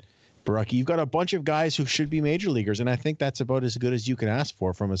Jansen and Baraki, you've got a bunch of guys who should be major leaguers. And I think that's about as good as you can ask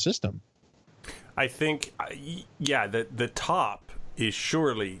for from a system. I think, the top is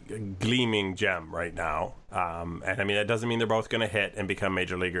surely a gleaming gem right now. And I mean, that doesn't mean they're both going to hit and become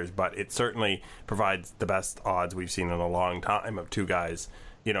major leaguers, but it certainly provides the best odds we've seen in a long time of 2 guys,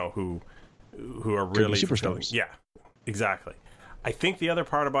 who are really superstars. Yeah, exactly. I think the other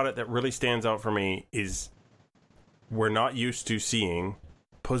part about it that really stands out for me is we're not used to seeing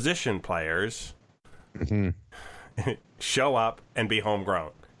position players show up and be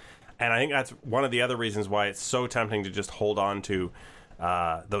homegrown. And I think that's one of the other reasons why it's so tempting to just hold on to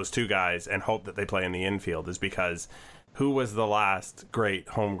those 2 guys and hope that they play in the infield, is because who was the last great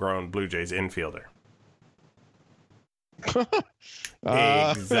homegrown Blue Jays infielder?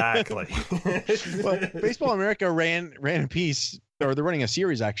 Exactly. Well, Baseball America ran a piece, or they're running a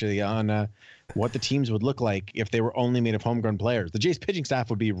series actually, on what the teams would look like if they were only made of homegrown players. The Jays pitching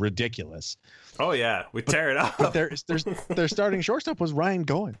staff would be ridiculous. Oh yeah, we tear it up. But their starting shortstop was Ryan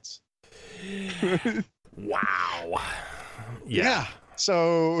Goins. Wow. Yeah.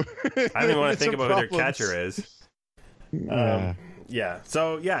 So I don't even want to think about who their catcher is.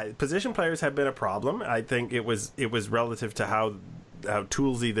 So position players have been a problem. I think it was relative to how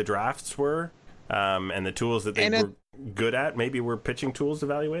toolsy the drafts were, and the tools that they were good at maybe were pitching tools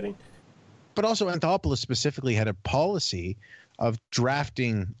evaluating. But also Anthopoulos specifically had a policy of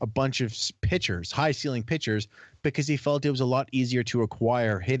drafting a bunch of pitchers, high ceiling pitchers, because he felt it was a lot easier to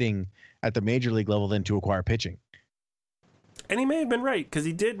acquire hitting at the major league level than to acquire pitching. And he may have been right, because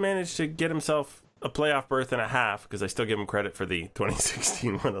he did manage to get himself a playoff berth and a half, because I still give him credit for the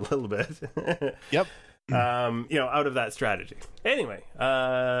 2016 one a little bit. Yep. Out of that strategy. Anyway,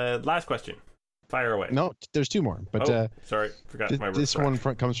 last question. Fire away. No, there's 2 more. But sorry, forgot my this one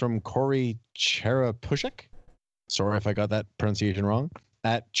comes from Corey Cherapushek. Sorry if I got that pronunciation wrong.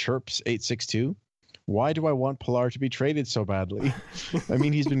 At Chirps862. Why do I want Pilar to be traded so badly? I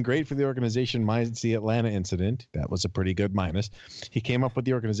mean, he's been great for the organization minus the Atlanta incident. That was a pretty good minus. He came up with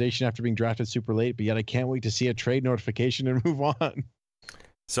the organization after being drafted super late, but yet I can't wait to see a trade notification and move on.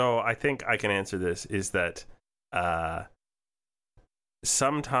 So I think I can answer this, is that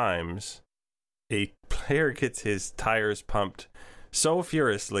sometimes a player gets his tires pumped so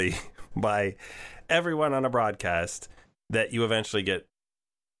furiously by everyone on a broadcast that you eventually get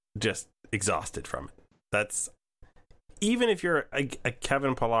just exhausted from it. That's, even if you're a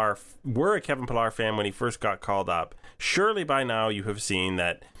Kevin Pillar, we're a Kevin Pillar fan when he first got called up, surely by now you have seen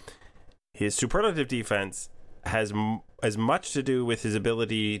that his superlative defense has as much to do with his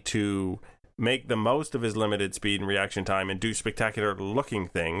ability to make the most of his limited speed and reaction time and do spectacular looking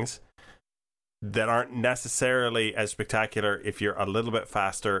things that aren't necessarily as spectacular if you're a little bit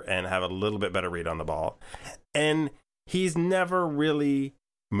faster and have a little bit better read on the ball. And he's never really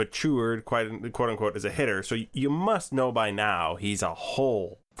matured, quite quote unquote, as a hitter. So you must know by now he's a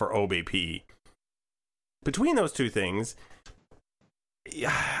hole for OBP. Between those two things,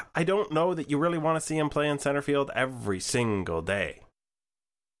 I don't know that you really want to see him play in center field every single day.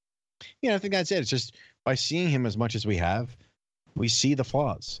 Yeah, I think that's it. It's just by seeing him as much as we have, we see the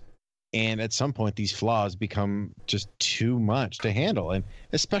flaws. And at some point, these flaws become just too much to handle. And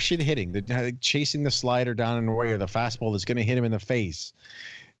especially the hitting, chasing the slider down and away, or the fastball that's going to hit him in the face.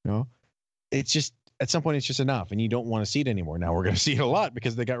 You know, it's just, at some point, it's just enough. And you don't want to see it anymore. Now we're going to see it a lot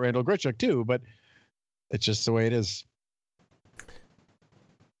because they got Randall Grichuk too, but it's just the way it is.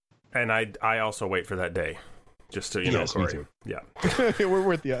 And I also wait for that day. Just so you know, Corey. Me too. Yeah. We're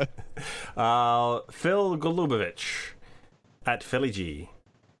with you. Phil Golubovich at Philly G.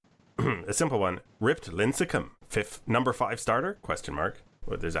 A simple one. Ripped Lincecum, number 5 starter? ?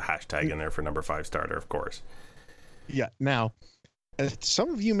 Well, there's a hashtag in there for number 5 starter, of course. Yeah. Now, some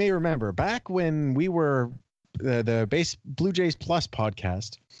of you may remember back when we were the base Blue Jays Plus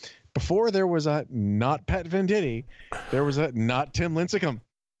podcast, before there was a not Pat Venditti, there was a not Tim Lincecum.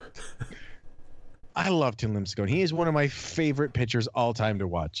 I love Tim Lincecum. He is one of my favorite pitchers all time to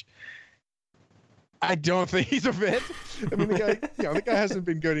watch. I don't think he's a fit. I mean, the guy hasn't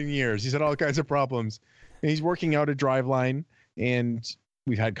been good in years. He's had all kinds of problems. And he's working out a drive line, and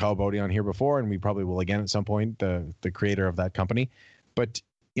we've had Kyle Bodie on here before, and we probably will again at some point, the creator of that company. But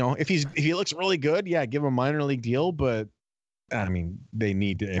you know, if he looks really good, yeah, give him a minor league deal. But I mean, they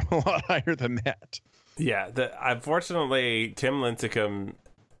need to aim a lot higher than that. Yeah, unfortunately, Tim Lincecum,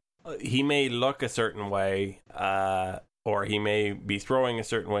 he may look a certain way, or he may be throwing a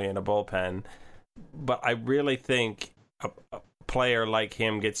certain way in a bullpen, but I really think a player like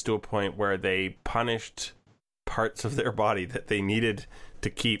him gets to a point where they punished parts of their body that they needed to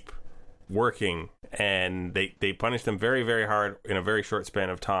keep working, and they punished them very, very hard in a very short span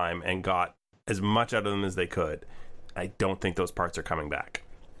of time and got as much out of them as they could. I don't think those parts are coming back.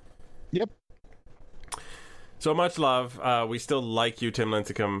 Yep. So much love. We still like you, Tim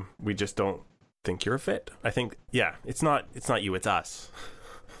Lincecum. We just don't think you're a fit. I think, yeah, it's not you, it's us.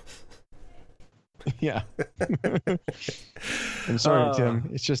 Yeah. I'm sorry, Tim.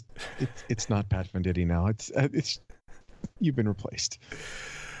 It's just it's not Pat Venditti now. It's you've been replaced.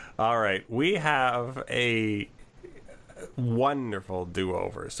 All right, we have a wonderful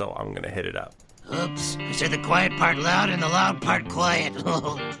do-over, so I'm gonna hit it up. Oops, I said the quiet part loud and the loud part quiet.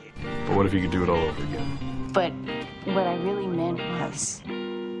 But what if you could do it all over again? But what I really meant was...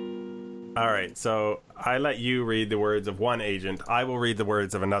 All right, so I let you read the words of one agent. I will read the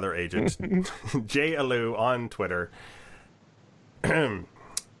words of another agent. Jay Alou on Twitter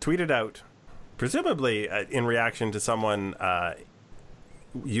tweeted out, presumably in reaction to someone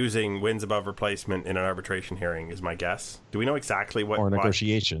using wins above replacement in an arbitration hearing, is my guess. Do we know exactly what... Or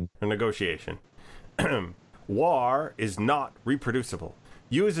negotiation. Or negotiation. WAR is not reproducible,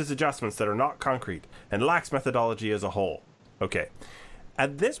 uses adjustments that are not concrete, and lacks methodology as a whole. Okay.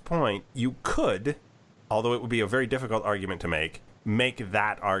 At this point, you could, although it would be a very difficult argument to make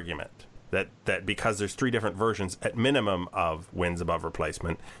that argument. That because there's 3 different versions, at minimum, of wins above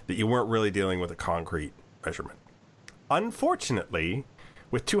replacement, that you weren't really dealing with a concrete measurement. Unfortunately,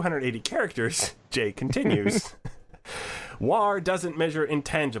 with 280 characters, Jay continues, WAR doesn't measure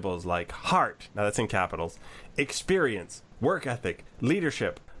intangibles like heart, now that's in capitals, experience, work ethic,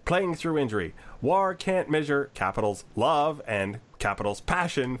 leadership, playing through injury. WAR can't measure capitals love and capitals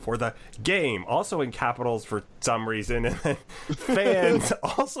passion for the game, also in capitals for some reason, and then fans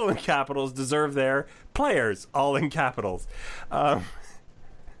also in capitals deserve their players, all in capitals.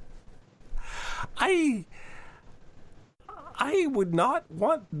 I would not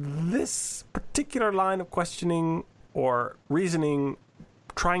want this particular line of questioning or reasoning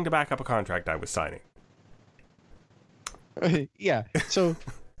trying to back up a contract I was signing. Yeah, so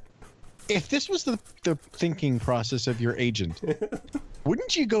if this was the thinking process of your agent,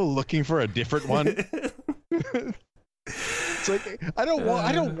 wouldn't you go looking for a different one? It's like I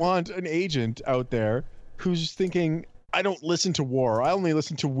don't want an agent out there who's thinking, I don't listen to WAR. I only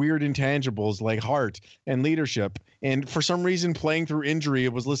listen to weird intangibles like heart and leadership. And for some reason, playing through injury,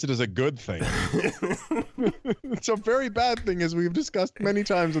 it was listed as a good thing. It's a very bad thing, as we've discussed many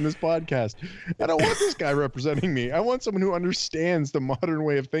times on this podcast. I don't want this guy representing me. I want someone who understands the modern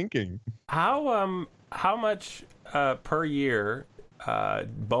way of thinking. How much per year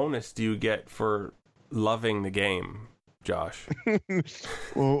bonus do you get for loving the game, Josh?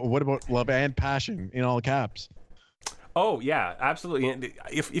 Well, what about love and passion in all caps? Oh, yeah, absolutely.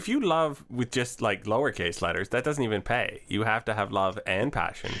 If you love with just like lowercase letters, that doesn't even pay. You have to have love and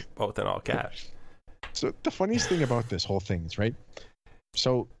passion, both in all caps. So the funniest thing about this whole thing is, right,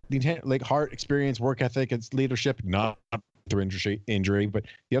 So the intent, like heart, experience, work ethic, it's leadership, not through injury, but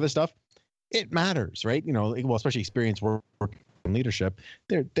the other stuff, it matters, right? You know, well, especially experience, work, and leadership.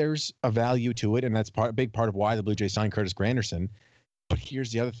 There's a value to it, and that's a big part of why the Blue Jays signed Curtis Granderson. But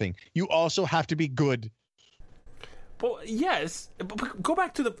here's the other thing: you also have to be good. Well, yes, but go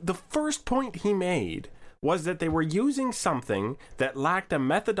back to the first point he made was that they were using something that lacked a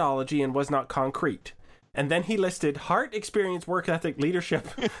methodology and was not concrete. And then he listed heart, experience, work ethic, leadership,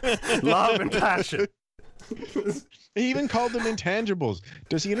 love, and passion. He even called them intangibles.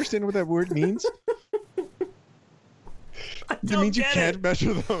 Does he understand what that word means? It means you can't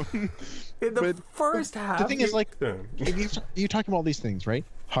measure them. In the first half. The thing is, like, if you're talking about all these things, right?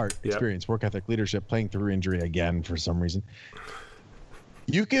 Heart, experience, work ethic, leadership, playing through injury again for some reason.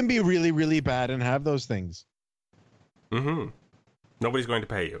 You can be really, really bad and have those things. Mm-hmm. Nobody's going to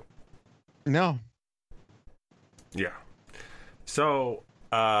pay you. No. Yeah. So,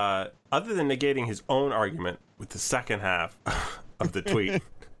 other than negating his own argument with the second half of the tweet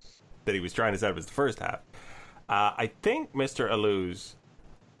that he was trying to set up as the first half, I think Mr. Alou's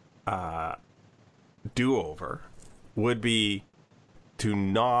do-over would be to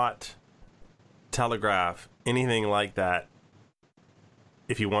not telegraph anything like that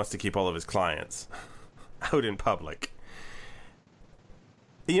if he wants to keep all of his clients out in public.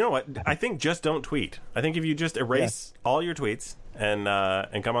 You know what? I think just don't tweet. I think if you just erase all your tweets and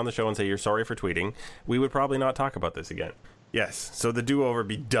come on the show and say you're sorry for tweeting, we would probably not talk about this again. Yes, so the do-over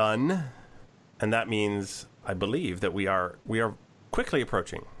be done, and that means, I believe, that we are quickly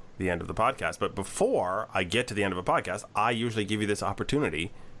approaching the end of the podcast. But before I get to the end of a podcast, I usually give you this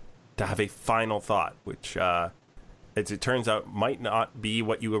opportunity to have a final thought, which as it turns out might not be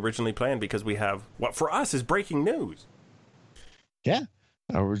what you originally planned, because we have what for us is breaking news. Yeah.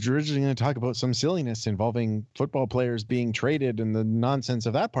 I was originally going to talk about some silliness involving football players being traded and the nonsense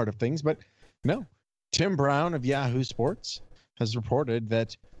of that part of things, but no. Tim Brown of Yahoo Sports has reported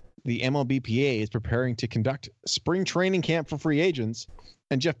that the MLBPA is preparing to conduct spring training camp for free agents,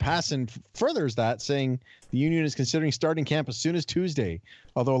 and Jeff Passan furthers that, saying the union is considering starting camp as soon as Tuesday,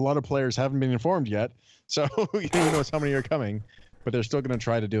 although a lot of players haven't been informed yet, so who knows how many are coming, but they're still going to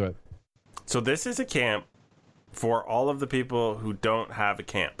try to do it. So this is a camp for all of the people who don't have a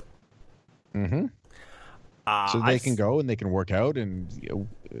camp. Mm-hmm. So they can go and they can work out and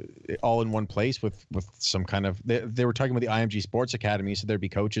all in one place with some kind of... They were talking about the IMG Sports Academy, so there'd be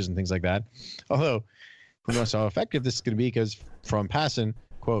coaches and things like that. Although, who knows how effective this is going to be, because from Passan,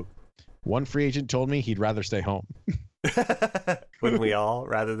 quote, one free agent told me he'd rather stay home. Wouldn't we all,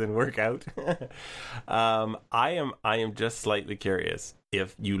 rather than work out? I am just slightly curious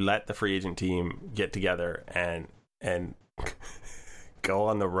if you let the free agent team get together and go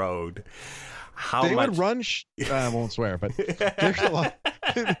on the road. How they much would run? I won't swear, but there's a lot.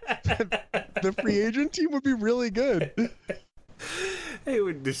 The free agent team would be really good. They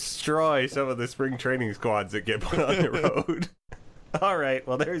would destroy some of the spring training squads that get put on the road. All right,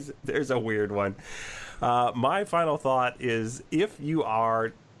 well, there's a weird one. My final thought is, if you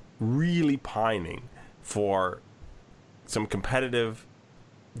are really pining for some competitive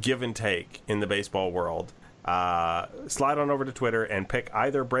give and take in the baseball world, slide on over to Twitter and pick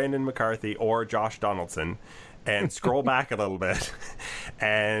either Brandon McCarthy or Josh Donaldson and scroll back a little bit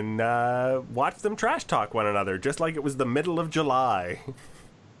and watch them trash talk one another, just like it was the middle of July.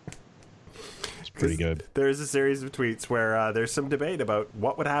 Pretty good. There's a series of tweets where there's some debate about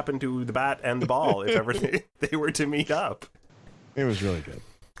what would happen to the bat and the ball if ever they were to meet up. It was really good.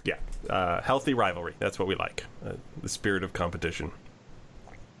 Yeah. Healthy rivalry. That's what we like. The spirit of competition.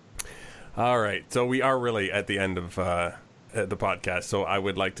 All right. So we are really at the end of the podcast. So I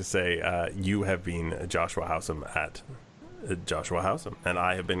would like to say you have been Joshua Howsam at Joshua Howsam, and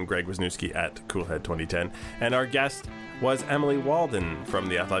I have been Greg Wisniewski at Coolhead 2010. And our guest was Emily Walden from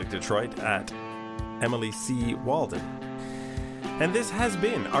The Athletic Detroit at Emily C. Walden. And this has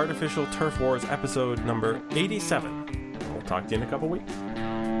been Artificial Turf Wars episode number 87. We'll talk to you in a couple weeks.